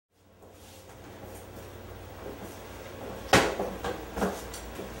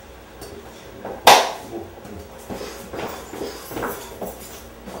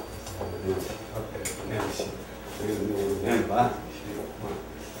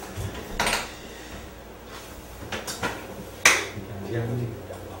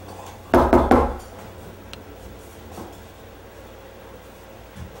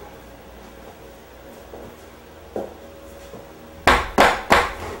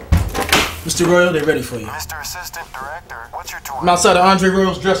Mr. Royo, they're ready for you. Mr. Assistant Director, what's your tour? I'm outside of Andre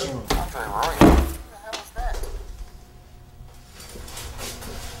Royo's dressing room. Andre Royo? Who the hell is that?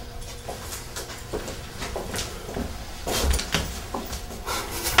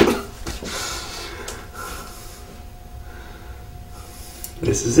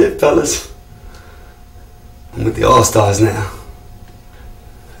 This is it, fellas. I'm with the All-Stars now.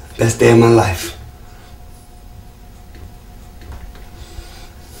 Best day of my life.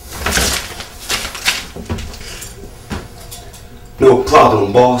 No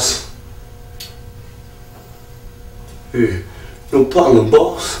problem, boss. Yeah, no problem,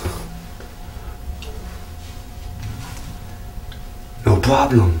 boss. No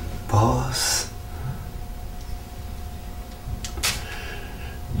problem, boss.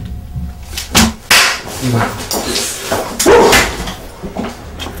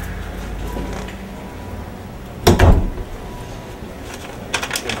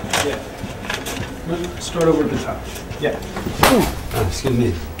 Start over at the top. Yeah. Excuse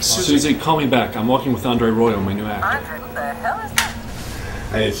me. Susie, call me back. I'm walking with Andre Royo, my new actor. Andre, who the hell is that?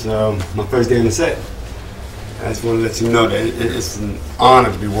 Hey, it's my first day on the set. I just want to let you know that it's an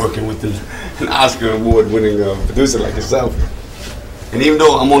honor to be working with an Oscar award-winning producer like yourself. And even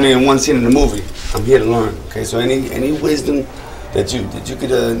though I'm only in one scene in the movie, I'm here to learn. Okay, so any wisdom that you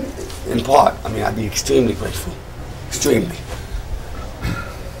could impart, I mean, I'd be extremely grateful. Extremely.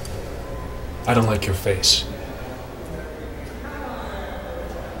 I don't like your face.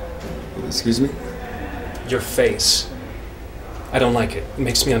 Excuse me? Your face. I don't like it. It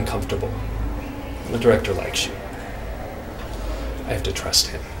makes me uncomfortable. The director likes you. I have to trust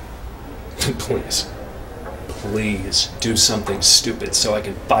him. Please. Please do something stupid so I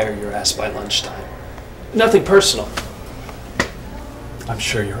can fire your ass by lunchtime. Nothing personal. I'm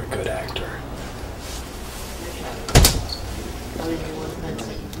sure you're a good actor.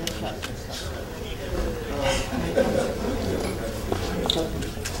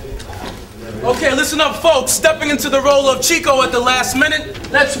 Okay, listen up, folks. Stepping into the role of Chico at the last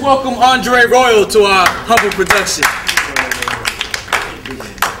minute, let's welcome Andre Royo to our humble production.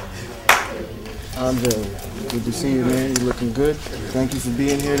 Andre, good to see you, man. You're looking good. Thank you for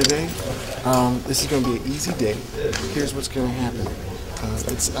being here today. This is going to be an easy day. Here's what's going to happen.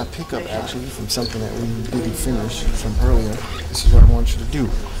 It's a pickup, actually, from something that we didn't finish from earlier. This is what I want you to do.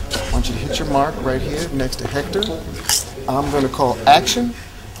 I want you to hit your mark right here next to Hector. I'm going to call action.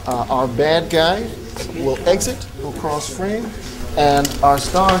 Our bad guy will exit, will cross frame, and our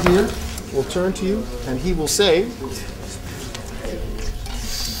star here will turn to you, and he will say,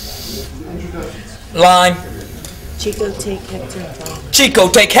 Line. Chico, take Hector and follow him. Chico,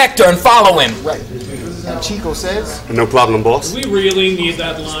 take Hector and follow him. right. And Chico says, No problem, boss. Do we really need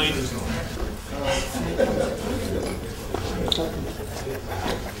that line?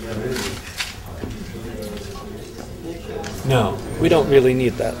 No, we don't really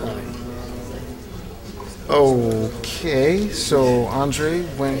need that line. okay, so Andre,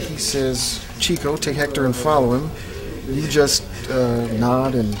 when he says, Chico, take Hector and follow him, you just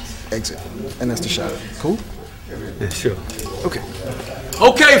nod and exit. And that's the shot. Cool? Yeah, sure. Okay.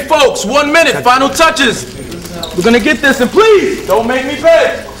 Okay, folks, 1 minute, final touches. We're gonna get this, and please, don't make me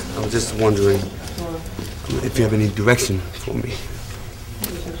beg. I was just wondering if you have any direction for me.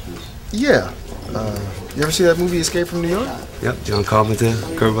 Yeah. You ever see that movie Escape from New York? Yep, John Carpenter,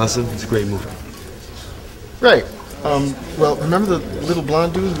 Kurt Russell. It's a great movie. Right. Well, remember the little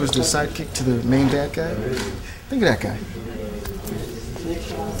blonde dude who was the sidekick to the main bad guy? Think of that guy.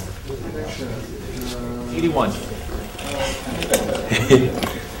 81.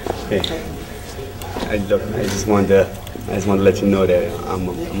 Hey, I just wanted to let you know that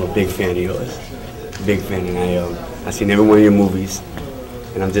I'm a big fan of yours. Big fan, and I've seen every one of your movies,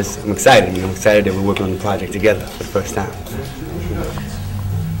 and I'm excited. I'm excited that we're working on the project together for the first time.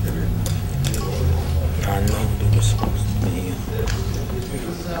 I know we were supposed to be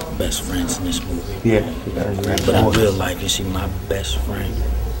best friends in this movie. Yeah. But in real life, you see, my best friend,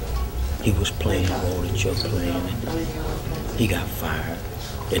 he was playing the role that you're playing, and he got fired,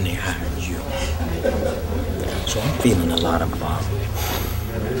 and they hired you. So I'm feeling a lot of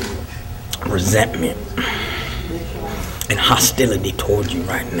resentment and hostility toward you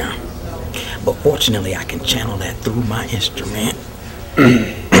right now. But fortunately, I can channel that through my instrument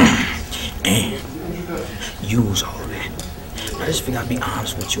and use all that. I just figured I'd be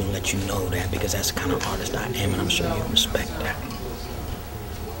honest with you and let you know that, because that's the kind of artist I am, and I'm sure you respect that.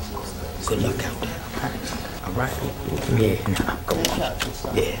 Good luck out there. I All right? Yeah, now, come on.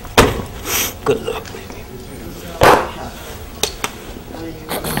 Yeah. Good luck, baby.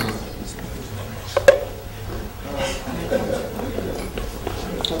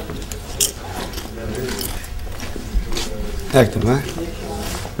 Hector, man.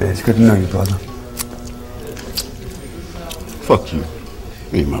 Man, it's good to know you, brother. Fuck you.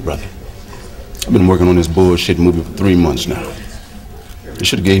 You ain't my brother. I've been working on this bullshit movie for 3 months now. You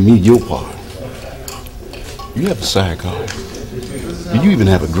should have gave me your part. You have a SAG card. Do you even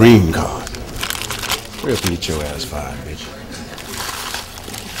have a green card? Hurry up and get your ass fired, bitch.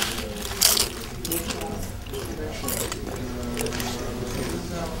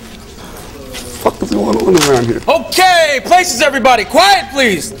 What is going on around here? Okay, places everybody. Quiet,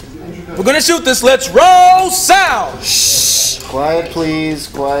 please. We're gonna shoot this. Let's roll sound. Shh. Quiet, please.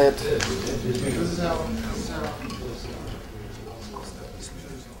 Quiet.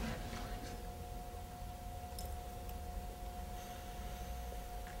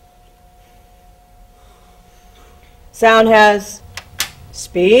 Sound has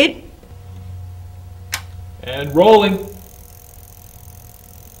speed. And rolling.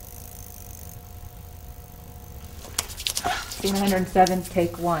 Scene 107,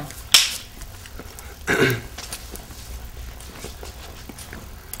 take 1.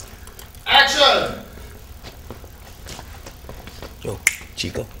 Action! Yo,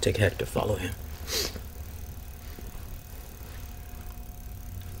 Chico, take Hector, follow him.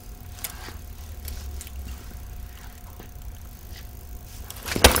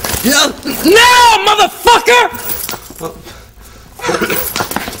 Yeah. Now, motherfucker!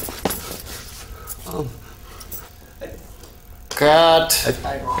 Cut.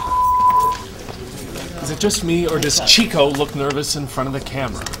 Is it just me, or does Chico look nervous in front of the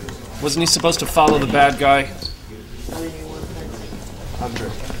camera? Wasn't he supposed to follow the bad guy? Andre,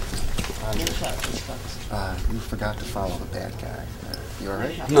 you forgot to follow the bad guy. You all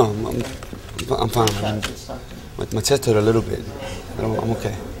right? No, I'm fine, man. My chest hurt a little bit. I'm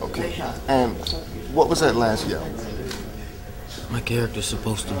okay. Okay. And what was that last yell? My character's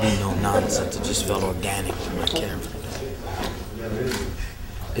supposed to be no nonsense. It just felt organic to my character.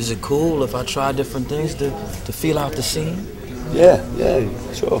 Is it cool if I try different things to feel out the scene? Yeah,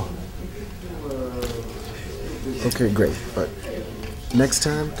 sure. Okay, great. But next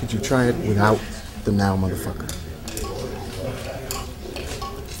time, could you try it without the now motherfucker?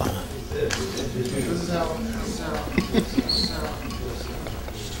 Fine.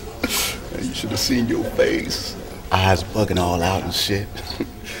 You should have seen your face. Eyes bugging all out and shit.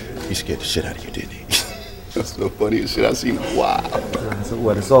 He scared the shit out of you, didn't he? That's the funniest shit I've seen in a while. So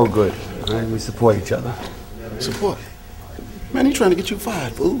what? It's all good. All right? We support each other. Support? Man, he trying to get you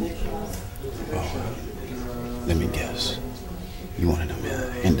fired, fool. Oh, let me guess. You one of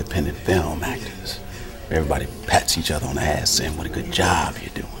them independent film actors. Everybody pats each other on the ass saying what a good job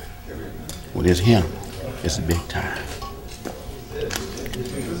you're doing. Well, there's him. It's a big time.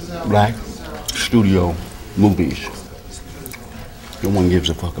 Black studio movies. No one gives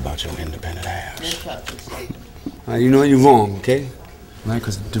a fuck about your independent ass. You know you're wrong, okay? Right?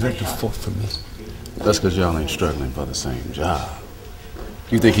 Because the director fought for me. That's because y'all ain't struggling for the same job.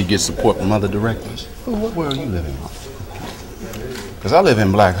 You think he gets support from other directors? Well, what world are you living in? Because I live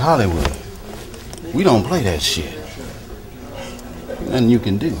in Black Hollywood. We don't play that shit. Nothing you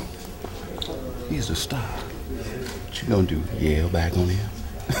can do. He's the star. What you gonna do, yell back on him?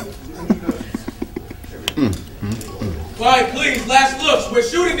 Quiet, please. Last looks. We're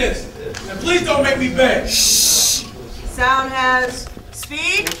shooting this. And please don't make me beg. Shh. Sound has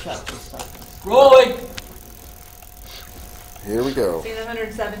speed. Rolling. Here we go. Scene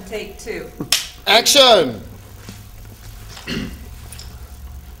 107, take 2. Action!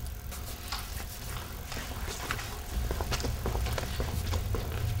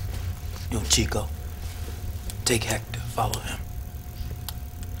 Yo, Chico, take Hector, follow him.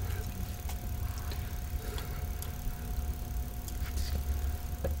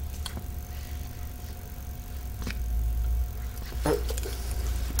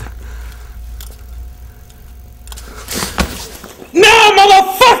 Now,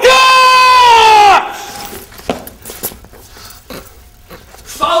 motherfucker!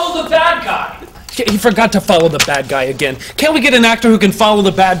 Follow the bad guy! He forgot to follow the bad guy again. Can't we get an actor who can follow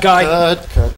the bad guy? Cut.